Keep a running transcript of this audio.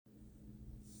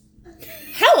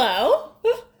Hello.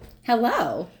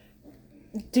 Hello.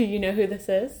 Do you know who this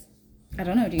is? I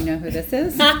don't know. Do you know who this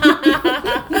is?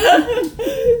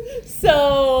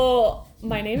 So,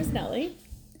 my name is Nellie.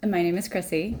 And my name is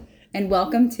Chrissy. And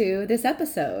welcome to this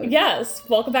episode. Yes.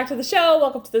 Welcome back to the show.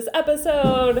 Welcome to this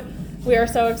episode. We are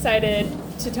so excited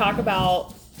to talk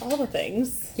about all the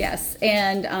things. Yes.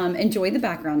 And enjoy the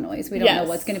background noise. We don't know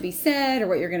what's going to be said or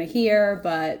what you're going to hear,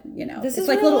 but, you know, This it's is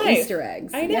like real little life. Easter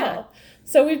eggs. I know. Yeah.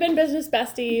 So, we've been business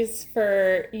besties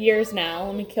for years now.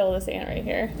 Let me kill this ant right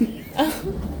here.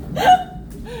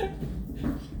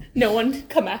 No one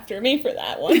come after me for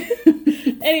that one.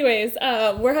 Anyways,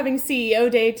 we're having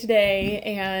CEO day today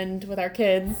and with our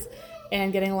kids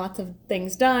and getting lots of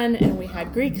things done. And we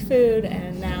had Greek food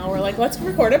and now we're like, let's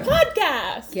record a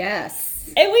podcast.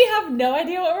 Yes. And we have no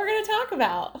idea what we're going to talk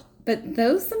about. But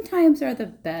those sometimes are the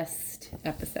best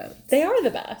episodes. They are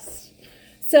the best.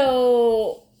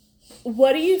 So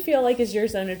what do you feel like is your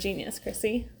zone of genius,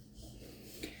 Chrissy?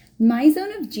 My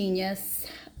zone of genius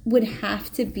would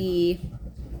have to be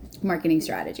marketing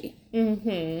strategy.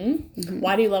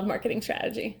 Why do you love marketing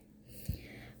strategy?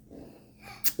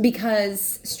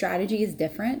 Because strategy is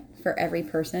different for every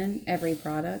person, every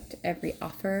product, every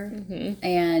offer.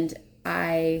 And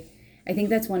I think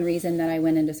that's one reason that I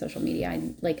went into social media.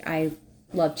 I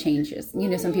love changes. You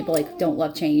know, some people don't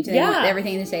love change. They want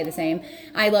everything to stay the same.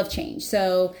 I love change.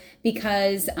 So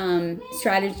because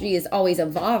strategy is always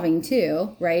evolving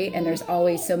too, right? And there's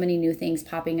always so many new things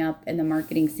popping up in the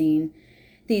marketing scene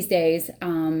these days.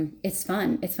 It's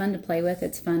fun. It's fun to play with.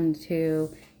 It's fun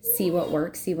to see what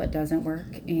works, see what doesn't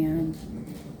work, and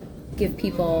give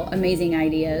people amazing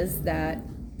ideas that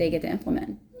they get to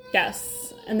implement.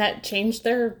 Yes. And that changed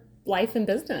their life and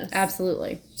business.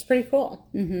 Absolutely. It's pretty cool.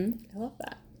 I love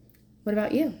that. What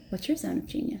about you? What's your zone of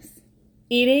genius?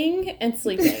 Eating and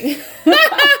sleeping.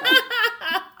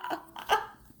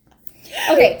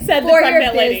 Okay, Said the for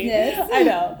pregnant your lady. business. I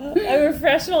know. I'm a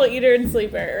professional eater and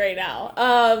sleeper right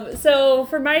now. So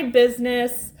for my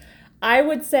business, I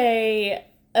would say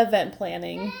event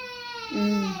planning.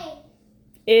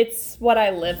 It's what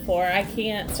I live for. I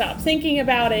can't stop thinking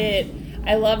about it.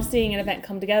 I love seeing an event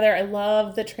come together. I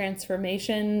love the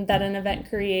transformation that an event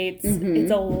creates.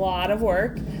 It's a lot of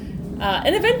work.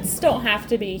 And events don't have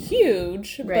to be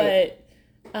huge, Right. but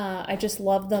I just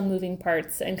love the moving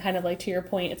parts. And kind of like to your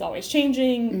point, it's always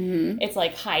changing. It's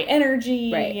like high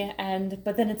energy. Right.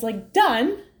 But then it's like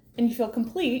done and you feel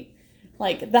complete.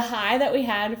 Like the high that we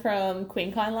had from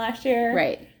QueenCon last year.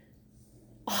 Right.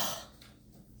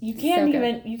 You can't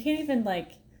So even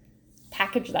like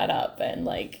package that up and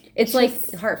like It's like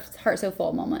just- heart so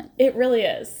full moment. it really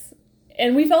is.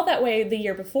 And we felt that way the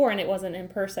year before and it wasn't in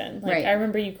person. Like Right. I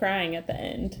remember you crying at the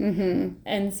end.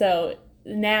 And so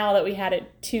now that we had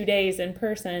it 2 days in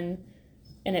person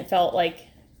and it felt like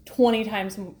 20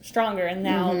 times stronger, and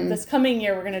now this coming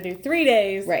year we're going to do 3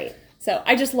 days. Right. So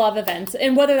I just love events,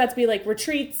 and whether that's be like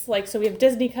retreats, like so we have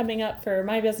Disney coming up for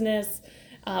my business.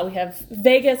 We have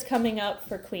Vegas coming up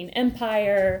for Queen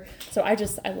Empire. So I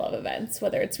love events,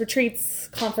 whether it's retreats,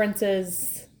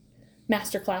 conferences,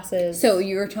 master classes. So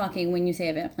you're talking, when you say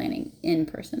event planning,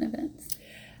 in-person events.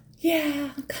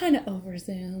 Yeah, kind of over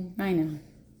Zoom. I know.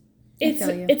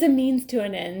 It's a means to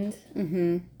an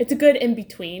end. It's a good in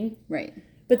between. Right.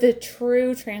 But the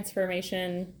true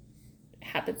transformation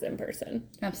happens in person.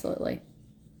 Absolutely.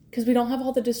 Because we don't have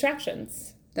all the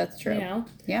distractions. That's true. You know?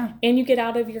 Yeah. And you get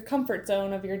out of your comfort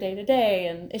zone of your day-to-day,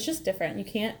 and it's just different. You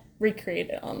can't recreate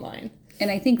it online.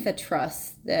 And I think the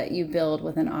trust that you build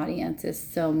with an audience is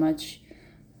so much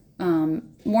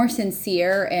more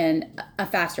sincere and a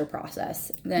faster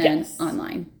process than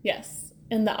online. Yes.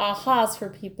 And the ahas for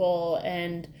people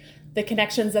and the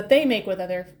connections that they make with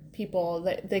other people,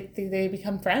 they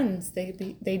become friends.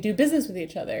 They do business with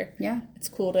each other. Yeah. It's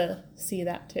cool to see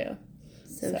that too.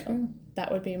 So true.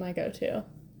 That would be my go-to,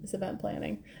 is event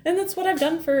planning. And that's what I've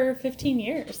done for 15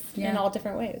 years in all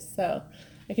different ways. So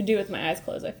I could do it with my eyes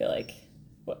closed, I feel like.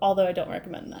 Although I don't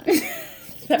recommend that.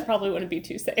 That probably wouldn't be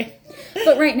too safe.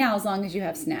 But right now, as long as you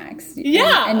have snacks.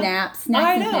 Yeah. And naps.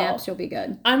 Snacks and naps, you'll be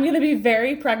good. I'm going to be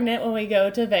very pregnant when we go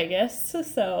to Vegas.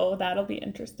 So that'll be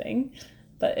interesting.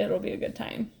 But it'll be a good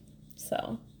time.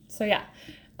 So yeah.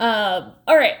 All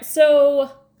right.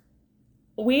 So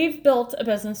we've built a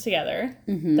business together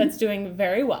that's doing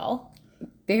very well.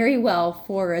 Very well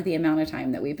for the amount of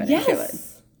time that we've been into it.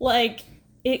 Like,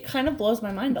 it kind of blows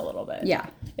my mind a little bit. Yeah.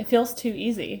 It feels too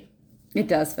easy. It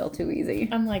does feel too easy.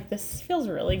 I'm like, this feels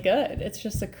really good. It's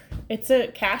just it's a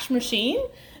cash machine,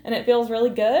 and it feels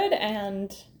really good,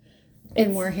 and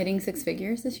we're hitting 6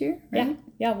 figures this year, right?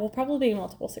 Yeah, we'll probably be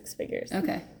multiple 6 figures.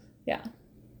 Okay. Yeah.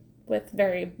 with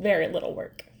very, very little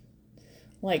work.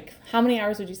 Like, how many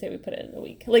hours would you say we put in a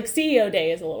week? Like, CEO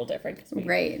day is a little different because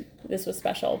right. This was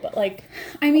special, but like,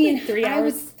 I mean, 3 hours. I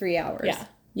was 3 hours. Yeah.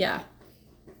 Yeah.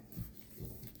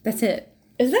 That's it.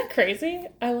 Is that crazy?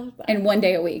 I love that. And 1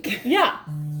 day a week. Yeah.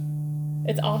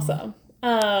 It's awesome.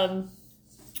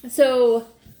 So,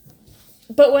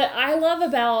 but what I love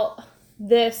about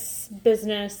this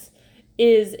business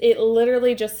is it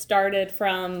literally just started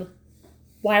from,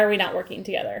 why are we not working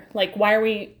together? Like, why are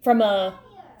we,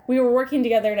 we were working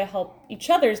together to help each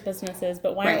other's businesses,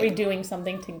 but why aren't we doing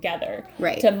something together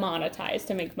to monetize,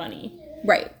 to make money?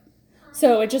 Right.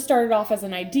 So it just started off as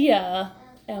an idea,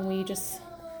 and we just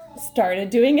started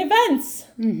doing events.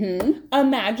 Mm-hmm.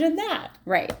 Imagine that.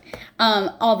 Right.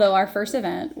 Although our first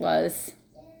event was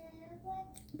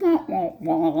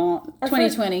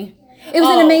 2020. It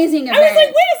was an amazing event. I was like,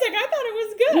 wait a second, I thought it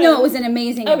was good. No, it was an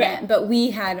amazing event, but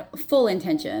we had full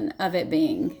intention of it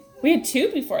being... We had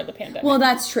 2 before the pandemic. Well,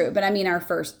 that's true, but I mean our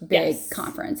first big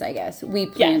conference, I guess. We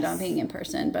planned on being in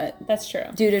person, but... That's true.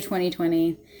 Due to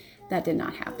 2020, that did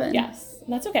not happen. Yes,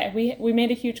 that's okay. We made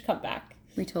a huge comeback.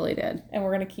 We totally did. And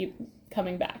we're going to keep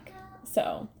coming back,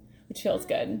 so, which feels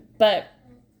good. But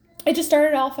it just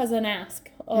started off as an ask,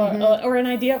 or an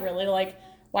idea, really, like,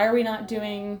 why are we not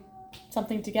doing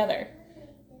something together?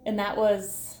 And that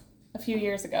was a few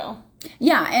years ago.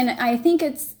 Yeah, and I think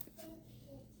it's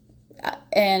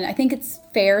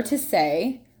fair to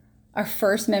say our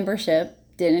first membership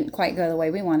didn't quite go the way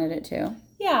we wanted it to.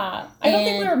 Yeah, I don't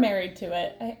think we were married to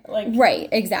it. Right,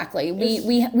 exactly.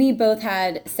 We both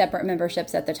had separate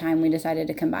memberships at the time. We decided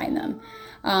to combine them.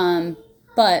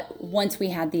 But once we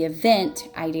had the event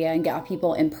idea and got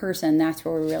people in person, that's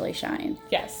where we really shined.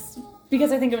 Yes,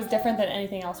 because I think it was different than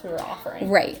anything else we were offering.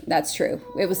 Right, that's true.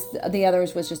 It was, the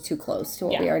others was just too close to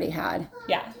what we already had.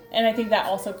 Yeah, and I think that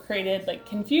also created like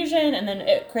confusion, and then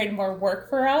it created more work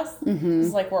for us. Mm-hmm.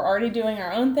 It's like we're already doing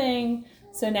our own thing.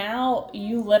 So now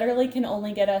you literally can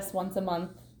only get us once a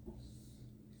month,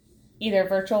 either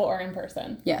virtual or in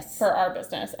person. Yes. For our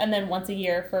business. And then once a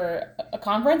year for a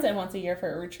conference and once a year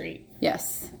for a retreat.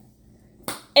 Yes.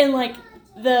 And like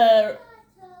the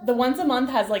once a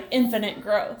month has like infinite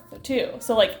growth too.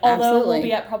 So like although we'll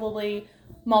be at probably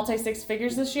multi-6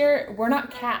 figures this year, we're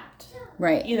not capped.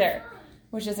 Right. Either,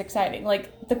 which is exciting.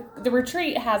 Like the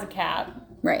retreat has a cap.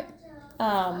 Right.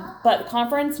 But the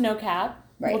conference, no cap.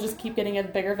 Right. We'll just keep getting a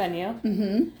bigger venue.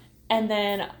 Mm-hmm. And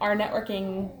then our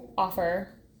networking offer.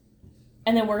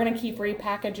 And then we're going to keep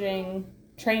repackaging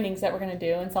trainings that we're going to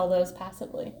do and sell those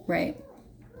passively. Right.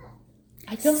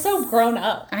 I feel so grown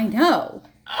up. I know.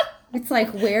 It's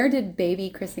like, where did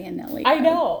baby Chrissy and Nellie go? I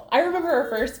know. I remember our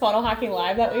first Funnel Hacking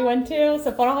Live that we went to.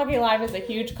 So Funnel Hacking Live is a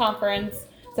huge conference.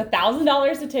 It's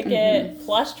 $1,000 a ticket,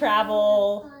 plus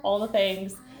travel, all the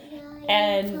things.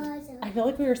 And I feel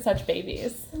like we were such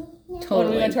babies. Totally.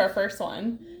 When we went to our first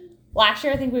one. Last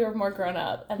year, I think we were more grown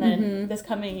up. And then this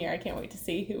coming year, I can't wait to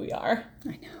see who we are. I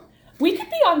know. We could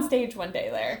be on stage one day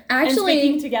there. Actually, and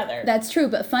speaking together. That's true.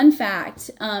 But fun fact,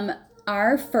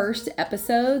 our first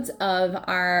episodes of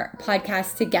our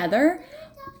podcast together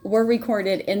were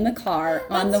recorded in the car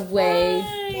on the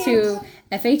way to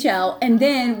FHL. And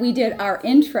then we did our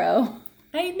intro.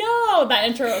 I know. That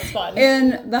intro was fun.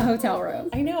 In the hotel room.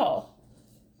 I know.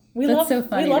 That's so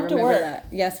funny we love to remember work. that.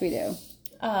 Yes, we do.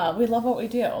 We love what we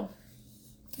do.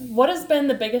 What has been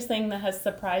the biggest thing that has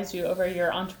surprised you over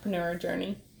your entrepreneur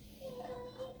journey?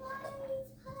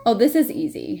 Oh, this is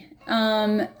easy.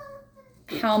 How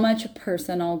much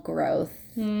personal growth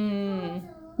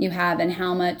you have, and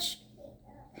how much...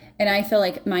 And I feel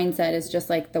like mindset is just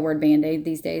like the word Band-Aid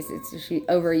these days. It's just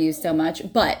overused so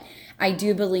much. But I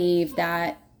do believe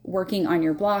that working on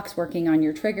your blocks, working on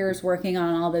your triggers, working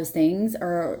on all those things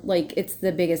are like, it's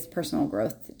the biggest personal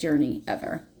growth journey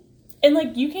ever. And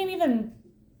like, you can't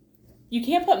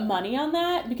put money on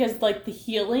that, because like the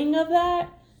healing of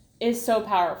that is so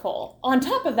powerful. On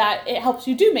top of that, it helps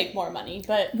you do make more money,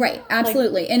 but right,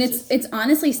 absolutely. Like, and it's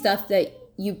honestly stuff that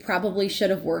you probably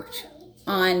should have worked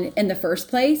on in the first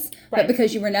place, but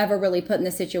because you were never really put in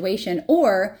the situation,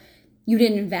 or you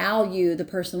didn't value the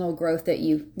personal growth that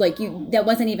that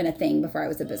wasn't even a thing before I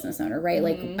was a business owner, right?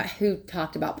 Mm-hmm. Like, who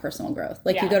talked about personal growth?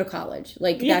 Like, you go to college,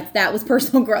 like that was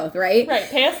personal growth, right? Right.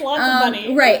 Pay us lots of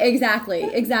money. Right.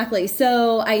 Exactly.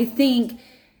 So I think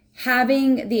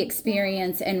having the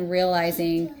experience and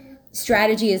realizing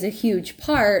strategy is a huge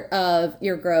part of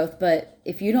your growth, but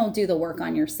if you don't do the work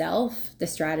on yourself, the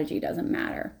strategy doesn't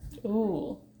matter.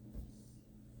 Ooh.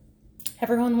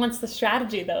 Everyone wants the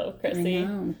strategy, though, Chrissy.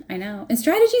 I know. And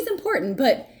strategy is important,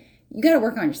 but you got to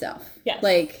work on yourself. Yes.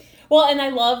 Like, well, and I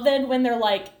love then when they're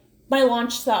like, my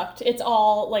launch sucked. It's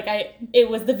all like it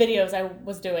was the videos I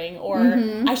was doing, or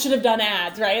I should have done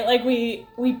ads, right? Like we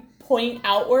point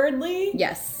outwardly.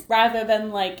 Yes. Rather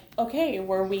than like, okay,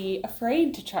 were we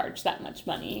afraid to charge that much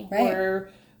money? Right. Were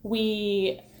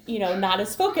we, not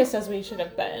as focused as we should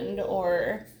have been,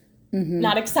 or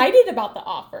not excited about the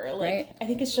offer? Like, right. I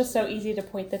think it's just so easy to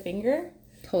point the finger.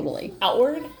 Totally.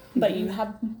 Outward, but you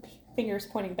have fingers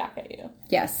pointing back at you.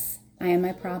 Yes. I am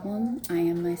my problem. I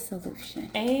am my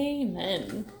solution.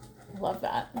 Amen. I love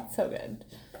that. That's so good.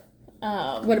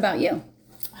 What about you?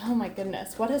 Oh my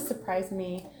goodness. What has surprised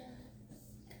me?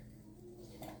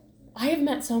 I have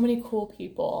met so many cool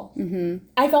people.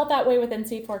 I felt that way with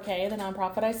NC4K, the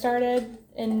nonprofit I started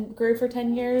and grew for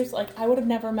 10 years. Like, I would have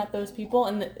never met those people,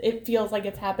 and it feels like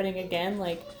it's happening again.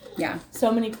 Like, yeah,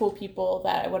 so many cool people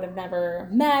that I would have never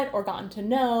met or gotten to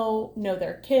know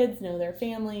their kids, know their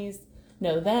families,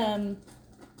 know them.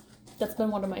 That's been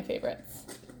one of my favorites.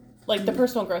 Like, the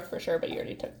personal growth for sure, but you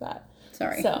already took that.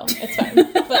 Sorry. So, it's fine.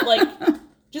 But, like,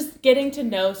 just getting to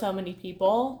know so many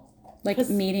people. Like,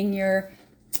 meeting your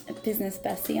business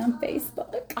bestie on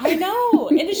Facebook. I know.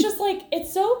 And it's just, like,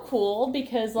 it's so cool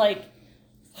because, like,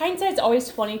 hindsight's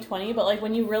always 20/20, but, like,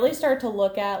 when you really start to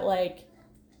look at, like,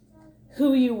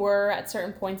 who you were at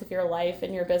certain points of your life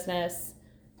and your business,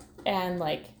 and,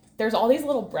 like, there's all these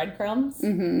little breadcrumbs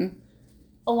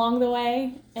along the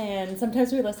way, and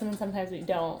sometimes we listen and sometimes we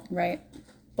don't. Right.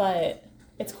 But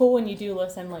it's cool when you do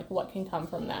listen, like, what can come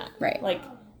from that. Right. Like,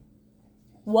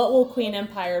 what will Queen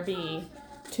Empire be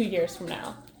 2 years from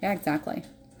now? Yeah, exactly.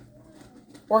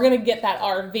 We're going to get that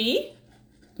RV.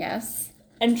 Yes.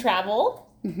 And travel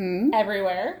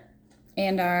everywhere.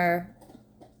 And our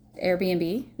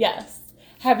Airbnb. Yes.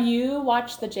 Have you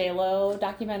watched the J-Lo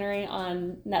documentary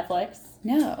on Netflix?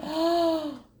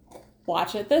 No.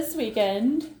 Watch it this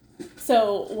weekend.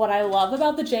 So what I love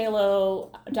about the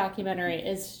J-Lo documentary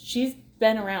is she's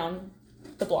been around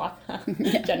the block.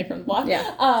 Jenny from the block.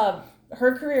 Yeah.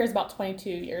 Her career is about 22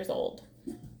 years old.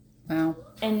 Wow.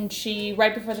 And she,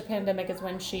 right before the pandemic, is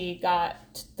when she got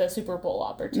the Super Bowl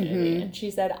opportunity. And she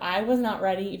said, I was not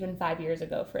ready even 5 years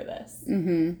ago for this.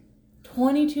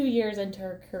 22 years into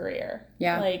her career.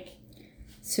 Yeah. Like,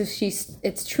 so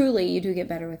it's truly, you do get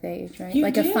better with age, right? You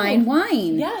like do. a fine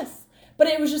wine. Yes. But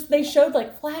it was just, they showed,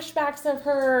 like, flashbacks of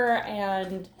her,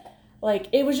 and, like,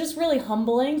 it was just really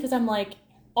humbling, because I'm like,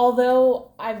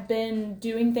 although I've been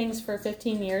doing things for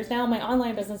 15 years now, my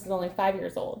online business is only 5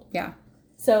 years old. Yeah.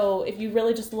 So if you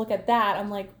really just look at that,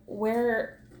 I'm like,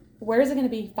 where is it going to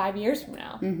be 5 years from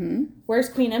now? Where's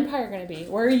Queen Empire going to be?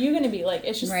 Where are you going to be? Like,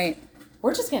 it's just, right.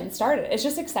 We're just getting started. It's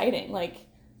just exciting. Like,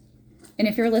 and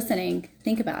if you're listening,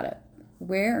 think about it.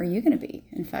 Where are you going to be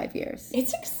in 5 years?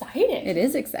 It's exciting. It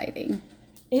is exciting.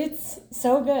 It's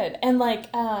so good. And, like,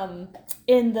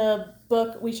 in the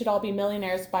book We Should All Be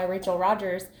Millionaires by Rachel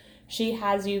Rodgers, she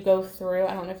has you go through,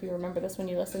 I don't know if you remember this when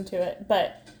you listened to it,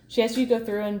 but she has you go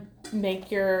through and make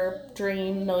your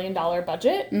dream $1 million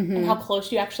budget and how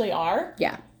close you actually are.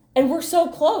 Yeah. And we're so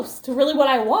close to really what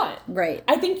I want. Right.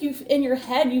 I think in your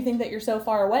head, you think that you're so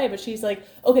far away, but she's like,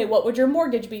 okay, what would your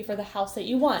mortgage be for the house that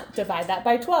you want? Divide that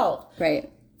by 12. Right.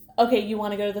 Okay, you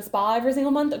want to go to the spa every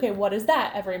single month? Okay, what is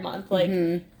that every month? Like,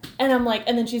 and I'm like,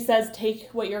 and then she says, take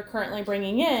what you're currently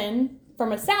bringing in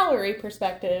from a salary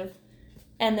perspective,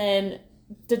 and then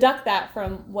deduct that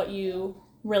from what you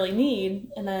really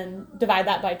need, and then divide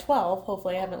that by 12.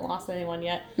 Hopefully I haven't lost anyone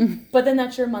yet. But then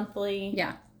that's your monthly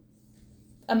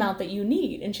amount that you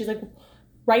need. And she's like,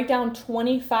 write down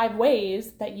 25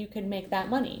 ways that you can make that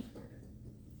money.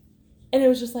 And it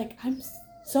was just like, I'm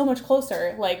so much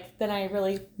closer, like, than I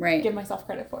really give myself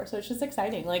credit for. So it's just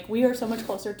exciting. Like, we are so much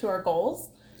closer to our goals.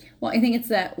 Well, I think it's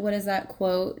that, what is that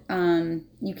quote?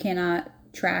 You cannot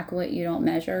track what you don't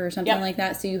measure, or something like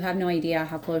that. So you have no idea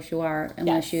how close you are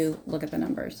unless you look at the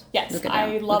numbers. Yes,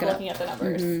 I love looking at the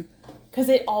numbers. Because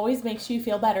it always makes you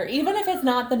feel better. Even if it's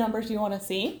not the numbers you want to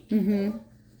see.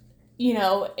 You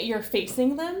know, you're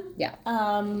facing them. Yeah.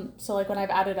 So, like, when I've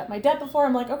added up my debt before,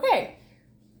 I'm like, okay,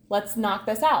 let's knock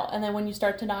this out. And then when you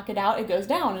start to knock it out, it goes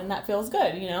down, and that feels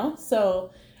good, you know?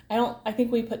 So I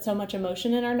think we put so much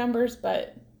emotion in our numbers,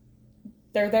 but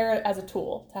they're there as a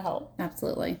tool to help.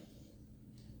 Absolutely.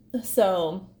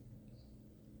 So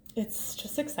it's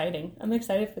just exciting. I'm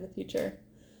excited for the future.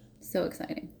 So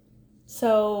exciting.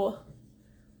 So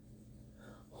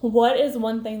what is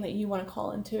one thing that you want to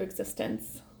call into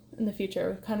existence in the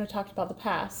future? We've kind of talked about the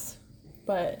past,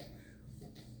 but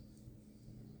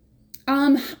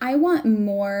I want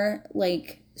more,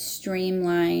 like,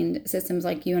 streamlined systems,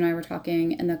 like you and I were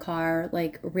talking in the car,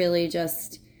 like, really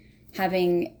just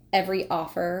having every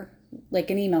offer like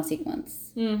an email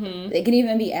sequence. Mm-hmm. It can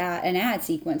even be an ad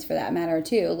sequence for that matter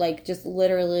too. Like just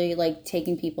literally like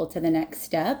taking people to the next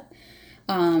step.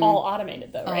 All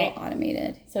automated though, right? All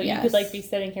automated. So you could like be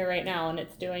sitting here right now and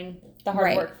it's doing the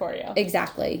hard work for you.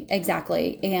 Exactly.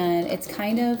 And it's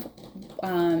kind of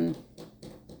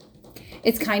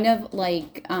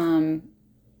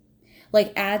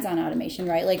like ads on automation,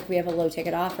 right? Like we have a low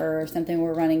ticket offer or something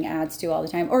we're running ads to all the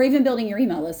time, or even building your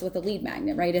email list with a lead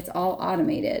magnet, right? It's all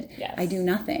automated. Yes. I do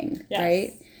nothing,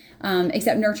 right?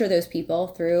 Except nurture those people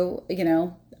through,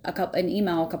 an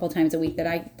email a couple times a week that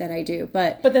I do.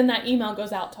 But then that email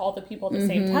goes out to all the people at the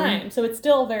same time. So it's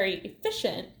still very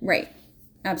efficient. Right.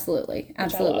 Absolutely.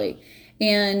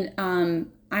 And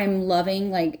I'm loving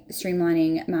like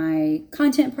streamlining my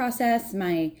content process,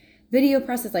 my video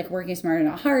process, like working smarter,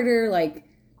 not harder. Like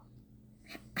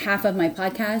half of my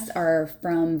podcasts are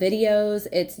from videos.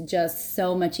 It's just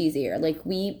so much easier. Like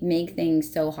we make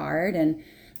things so hard, and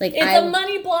like it's a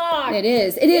money block. It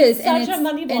is. It's such a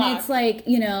money block. And it's like,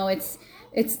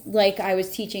 it's like I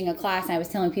was teaching a class and I was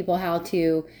telling people how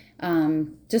to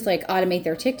just like automate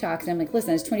their TikToks. And I'm like,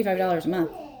 listen, it's $25 a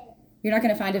month. You're not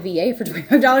going to find a VA for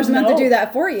 $25 a month to do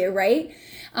that for you, right?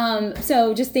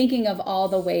 So just thinking of all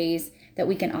the ways that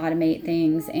we can automate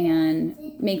things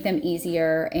and make them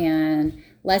easier, and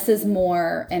less is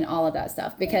more, and all of that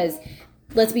stuff. Because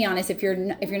let's be honest, if you're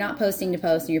not posting to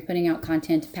post and you're putting out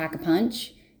content to pack a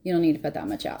punch, you don't need to put that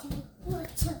much out.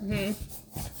 Mm-hmm.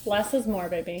 Less is more,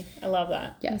 baby. I love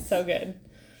that. Yes. It's so good.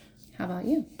 How about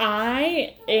you?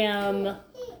 I am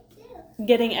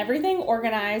getting everything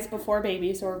organized before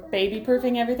baby. So we're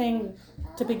baby-proofing everything,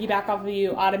 to piggyback off of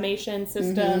you. Automation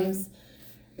systems,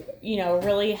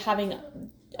 really having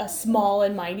a small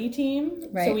and mighty team.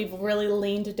 Right. So we've really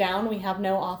leaned down. We have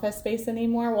no office space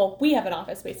anymore. Well, we have an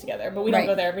office space together, but we don't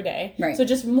go there every day. Right. So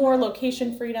just more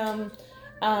location freedom.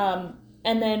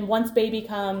 And then once baby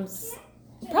comes,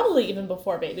 probably even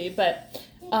before baby, but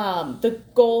the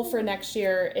goal for next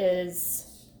year is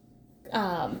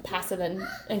passive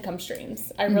income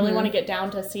streams. I really want to get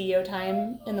down to CEO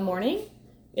time in the morning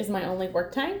is my only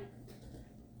work time.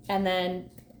 And then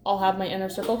I'll have my inner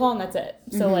circle call, and that's it.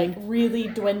 So like really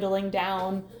dwindling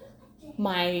down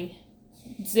my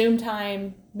Zoom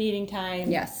time, meeting time.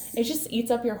 Yes. It just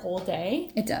eats up your whole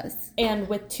day. It does. And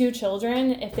with 2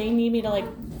 children, if they need me to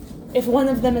if one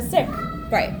of them is sick.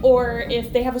 Right. Or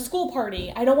if they have a school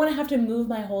party, I don't want to have to move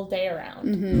my whole day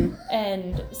around.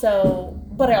 And so,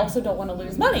 but I also don't want to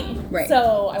lose money. Right.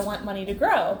 So I want money to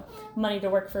grow, money to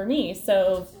work for me.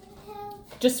 So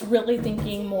just really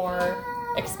thinking more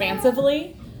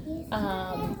expansively,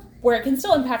 where it can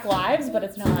still impact lives, but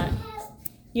it's not,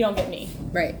 you don't get me.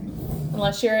 Right.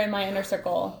 Unless you're in my inner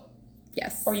circle.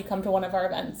 Yes. Or you come to one of our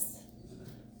events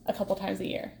a couple times a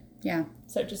year. Yeah.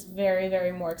 So just very,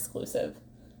 very more exclusive.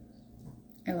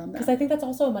 I love that. Because I think that's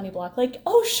also a money block. Like,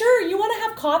 oh, sure, you want to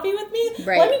have coffee with me?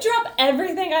 Right. Let me drop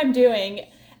everything I'm doing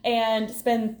and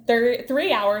spend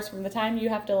 3 hours from the time you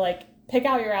have to, pick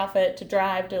out your outfit to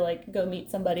drive to, go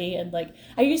meet somebody. And,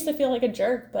 I used to feel like a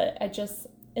jerk, but I just,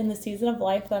 in the season of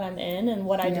life that I'm in and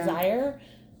what I desire,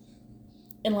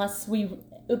 unless we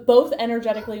both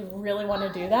energetically really want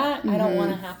to do that, I don't want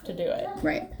to have to do it.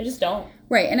 Right. I just don't.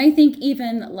 Right. And I think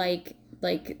even, like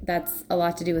that's a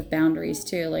lot to do with boundaries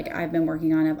too. I've been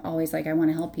working on, I've always I want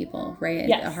to help people, right?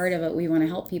 Yes. At the heart of it, we want to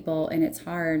help people, and it's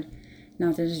hard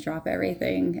not to just drop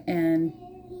everything, and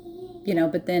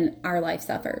but then our life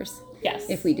suffers. Yes.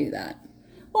 If we do that.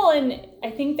 Well, and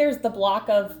I think there's the block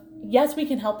of, yes, we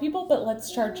can help people, but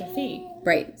let's charge a fee.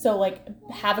 Right. So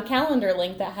have a calendar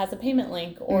link that has a payment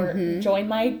link, or join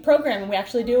my program and we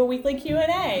actually do a weekly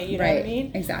Q&A, you know what I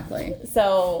mean? Exactly.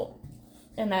 So,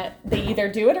 and that they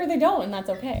either do it or they don't, and that's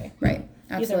okay. Right.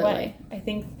 Absolutely. Either way. I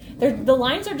think the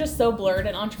lines are just so blurred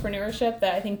in entrepreneurship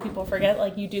that I think people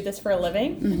forget, you do this for a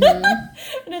living. And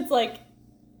it's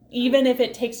even if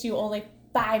it takes you only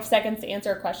 5 seconds to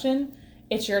answer a question,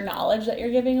 it's your knowledge that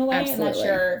you're giving away. Absolutely. And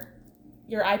that's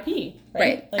your IP,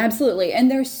 right? Absolutely. And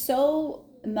there's so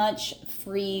much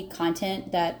free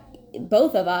content that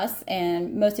both of us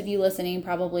and most of you listening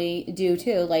probably do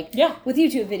too. With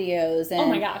YouTube videos and oh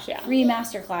my gosh, yeah, free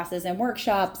masterclasses and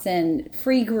workshops and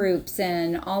free groups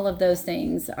and all of those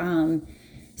things.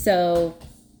 So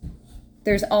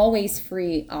there's always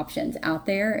free options out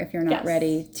there if you're not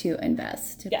ready to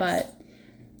invest. Yes. But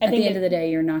at the end of the day,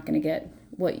 you're not going to get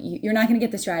you're not going to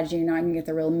get the strategy. You're not going to get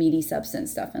the real meaty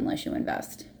substance stuff unless you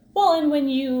invest. Well, and when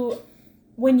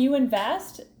you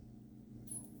invest,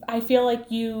 I feel like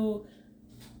you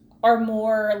are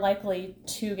more likely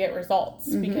to get results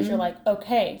because you're like,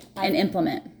 okay. And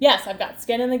implement. Yes, I've got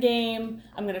skin in the game.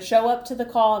 I'm going to show up to the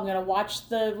call. I'm going to watch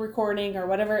the recording or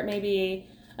whatever it may be.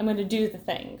 I'm going to do the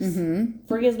things.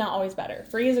 Free is not always better.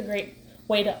 Free is a great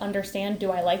way to understand,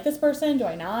 do I like this person? Do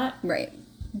I not? Right.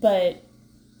 But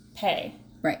pay.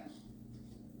 Right.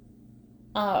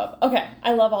 Okay,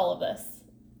 I love all of this.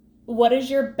 What is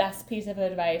your best piece of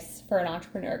advice for an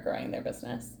entrepreneur growing their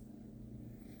business?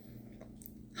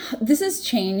 This has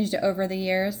changed over the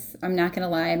years. I'm not going to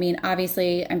lie. I mean,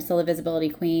 obviously, I'm still a visibility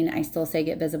queen. I still say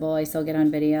get visible. I still get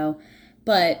on video.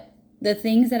 But the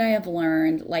things that I have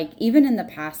learned, like even in the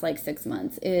past, like 6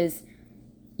 months, is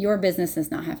your business does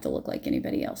not have to look like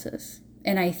anybody else's.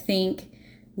 And I think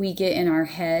we get in our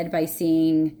head by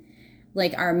seeing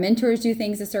like our mentors do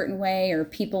things a certain way or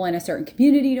people in a certain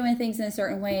community doing things in a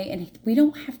certain way. And we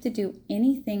don't have to do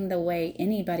anything the way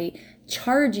anybody,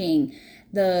 charging,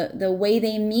 the way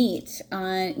they meet,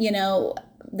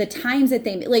 the times that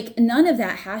they, like none of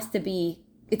that has to be,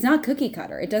 it's not cookie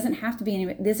cutter. It doesn't have to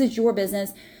be, this is your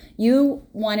business. You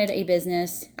wanted a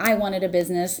business. I wanted a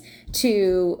business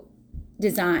to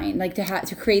design, like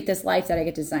to create this life that I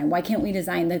get to design. Why can't we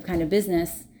design the kind of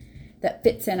business that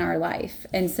fits in our life?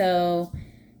 And so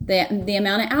the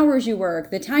amount of hours you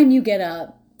work, the time you get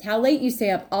up, how late you stay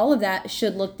up, all of that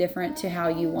should look different to how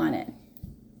you want it.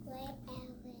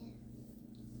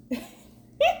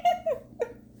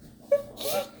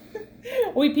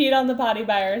 We peed on the potty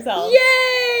by ourselves.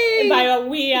 Yay! And by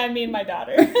we, I mean my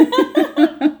daughter.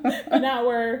 But now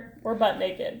we're butt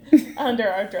naked under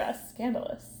our dress.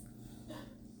 Scandalous.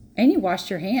 And you washed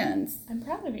your hands. I'm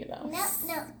proud of you, though.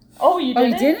 No. Oh, you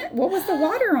didn't? Oh, you didn't? What was the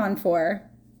water on for?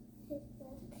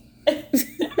 Do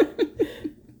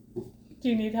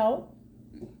you need help?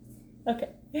 Okay.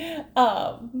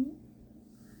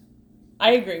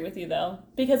 I agree with you, though.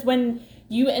 Because when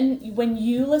you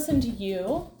listen to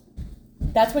you,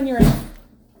 that's when you're in...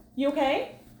 You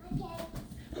okay? Okay.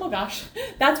 Oh, gosh.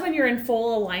 That's when you're in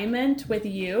full alignment with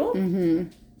you. Mm-hmm.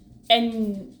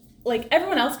 And, like,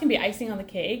 everyone else can be icing on the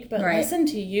cake, but listen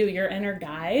to you, your inner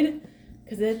guide,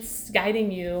 because it's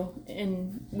guiding you,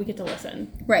 and we get to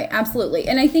listen. Right, absolutely.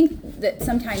 And I think that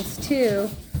sometimes, too...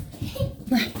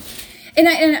 And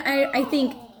I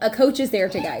think a coach is there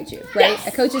to guide you, right? Yes.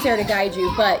 A coach is there to guide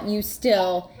you, but you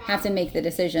still have to make the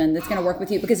decision that's going to work with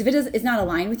you. Because if it's not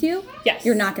aligned with you,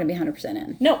 you're not going to be 100%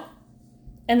 in. No.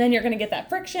 And then you're going to get that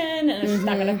friction, and it's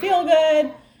not going to feel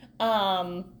good.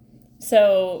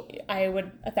 So I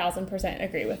would 1,000%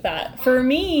 agree with that. For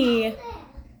me,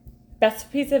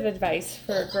 best piece of advice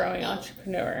for a growing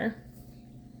entrepreneur.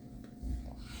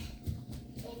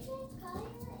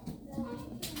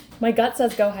 My gut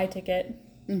says go high ticket.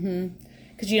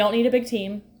 Because you don't need a big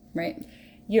team. Right.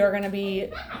 You're going to be...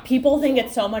 People think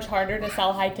it's so much harder to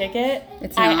sell high ticket.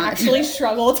 It's not. I actually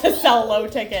struggle to sell low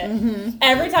ticket.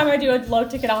 Every time I do a low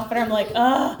ticket offer, I'm like,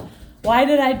 ugh, why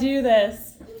did I do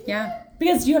this? Yeah.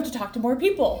 Because you have to talk to more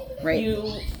people.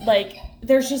 Right.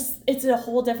 There's just... It's a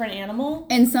whole different animal.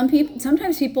 And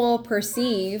sometimes people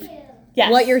perceive... Yes.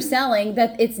 What you're selling,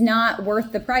 that it's not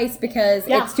worth the price because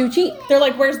it's too cheap. They're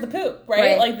like, where's the poop,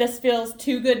 right? Like, this feels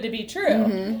too good to be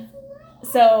true.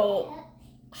 So,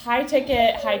 high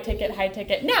ticket, high ticket, high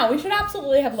ticket. Now, we should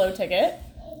absolutely have low ticket.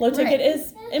 Low ticket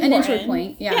is important. An entry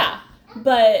point, yeah.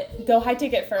 But go high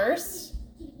ticket first.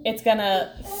 It's going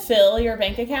to fill your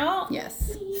bank account.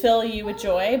 Yes. Fill you with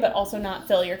joy, but also not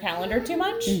fill your calendar too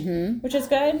much, which is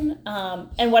good.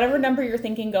 And whatever number you're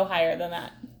thinking, go higher than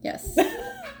that. Yes.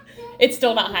 It's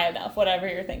still not high enough, whatever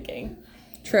you're thinking.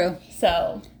 True.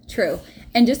 So. True.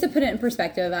 And just to put it in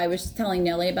perspective, I was telling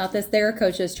Nellie about this. There are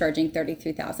coaches charging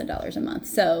 $33,000 a month.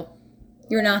 So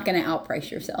you're not going to outprice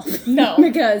yourself. No.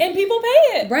 And people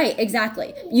pay it. Right.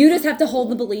 Exactly. You just have to hold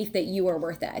the belief that you are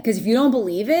worth that. Because if you don't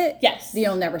believe it,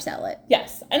 you'll never sell it.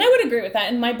 Yes. And I would agree with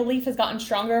that. And my belief has gotten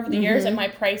stronger over the years, and my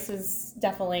prices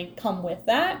definitely come with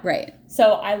that. Right.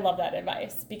 So I love that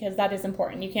advice because that is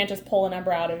important. You can't just pull a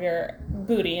number out of your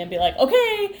booty and be like,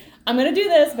 okay, I'm going to do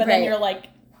this. But then you're like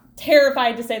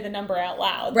terrified to say the number out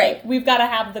loud. Right. Like, we've got to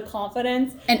have the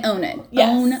confidence. And own it. Yes.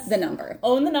 Own the number.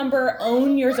 Own the number.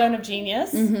 Own your zone of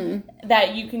genius.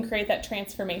 That you can create that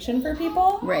transformation for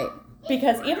people. Right.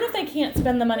 Because even if they can't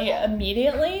spend the money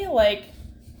immediately, like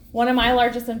one of my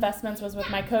largest investments was with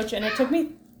my coach, and it took me,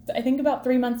 I think, about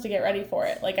 3 months to get ready for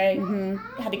it. Like, I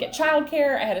had to get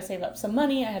childcare, I had to save up some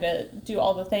money, I had to do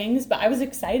all the things, but I was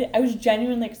excited. I was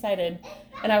genuinely excited,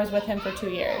 and I was with him for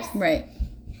 2 years. Right.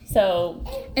 So.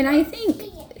 And I think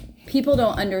people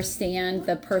don't understand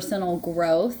the personal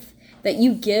growth that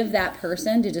you give that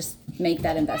person to just make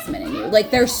that investment in you.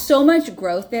 Like, there's so much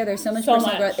growth there. There's so much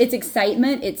personal growth. It's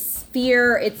excitement. It's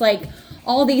fear. It's like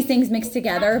all these things mixed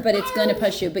together, but it's going to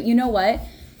push you. But you know what?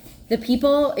 The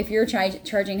people, if you're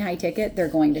charging high ticket, they're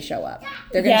going to show up.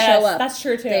 They're going to show up. That's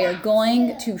true too. They are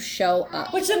going to show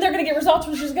up. Which then they're going to get results,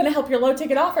 which is going to help your low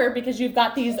ticket offer because you've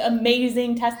got these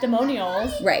amazing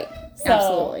testimonials. Right. So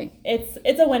absolutely.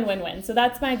 It's a win-win-win. So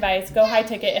that's my advice. Go high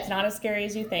ticket. It's not as scary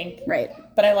as you think. Right.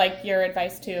 But I like your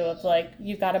advice too of like,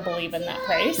 you've got to believe in that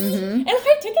price. And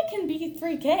high ticket can be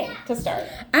 $3,000 to start.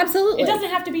 Absolutely. It doesn't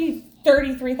have to be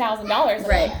 $33,000.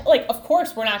 Right. Like, of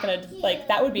course, we're not going to, like,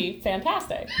 that would be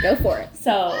fantastic. Go for it.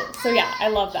 So yeah, I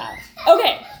love that.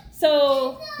 Okay,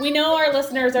 so we know our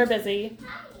listeners are busy.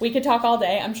 We could talk all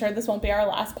day. I'm sure this won't be our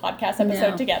last podcast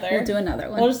episode together. We'll do another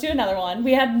one. We'll just do another one.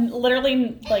 We had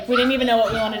literally, like, we didn't even know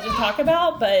what we wanted to talk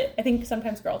about, but I think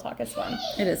sometimes girl talk is fun.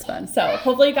 It is fun. So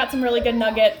hopefully you got some really good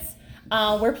nuggets.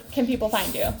 Where can people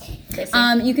find you, Chrissy?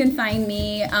 You can find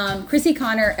me, Chrissy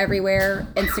Connor, everywhere.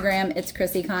 Instagram, it's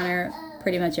Chrissy Connor,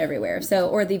 pretty much everywhere. So,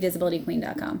 or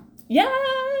thevisibilityqueen.com.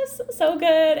 Yes, so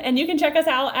good. And you can check us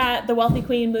out at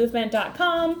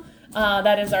thewealthyqueenmovement.com.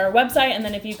 That is our website. And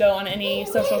then if you go on any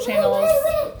social channels,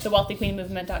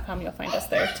 thewealthyqueenmovement.com, you'll find us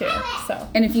there too. So.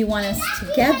 And if you want us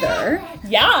together,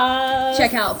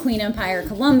 check out Queen Empire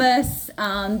Columbus,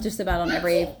 just about on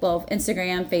every,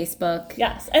 Instagram, Facebook.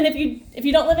 Yes. And if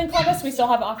you don't live in Columbus, we still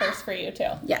have offers for you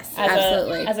too. Yes,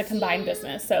 absolutely. As a combined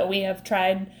business. So we have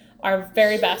tried our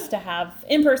very best to have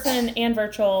in-person and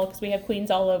virtual because we have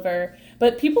queens all over.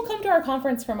 But people come to our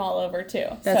conference from all over too.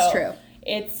 That's true.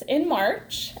 It's in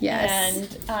March. Yes.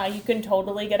 And you can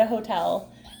totally get a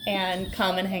hotel and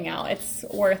come and hang out. It's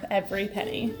worth every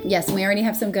penny. Yes, and we already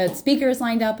have some good speakers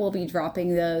lined up. We'll be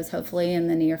dropping those hopefully in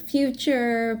the near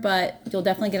future, but you'll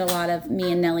definitely get a lot of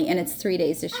me and Nellie, and it's 3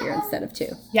 days this year instead of 2.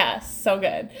 Yes, so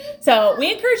good. So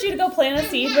we encourage you to go plant a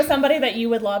seed with somebody that you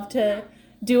would love to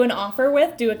do an offer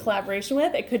with, do a collaboration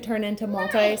with. It could turn into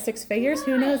multi 6 figures.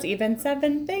 Who knows? Even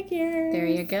 7 figures. There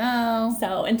you go.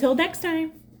 So until next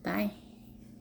time. Bye.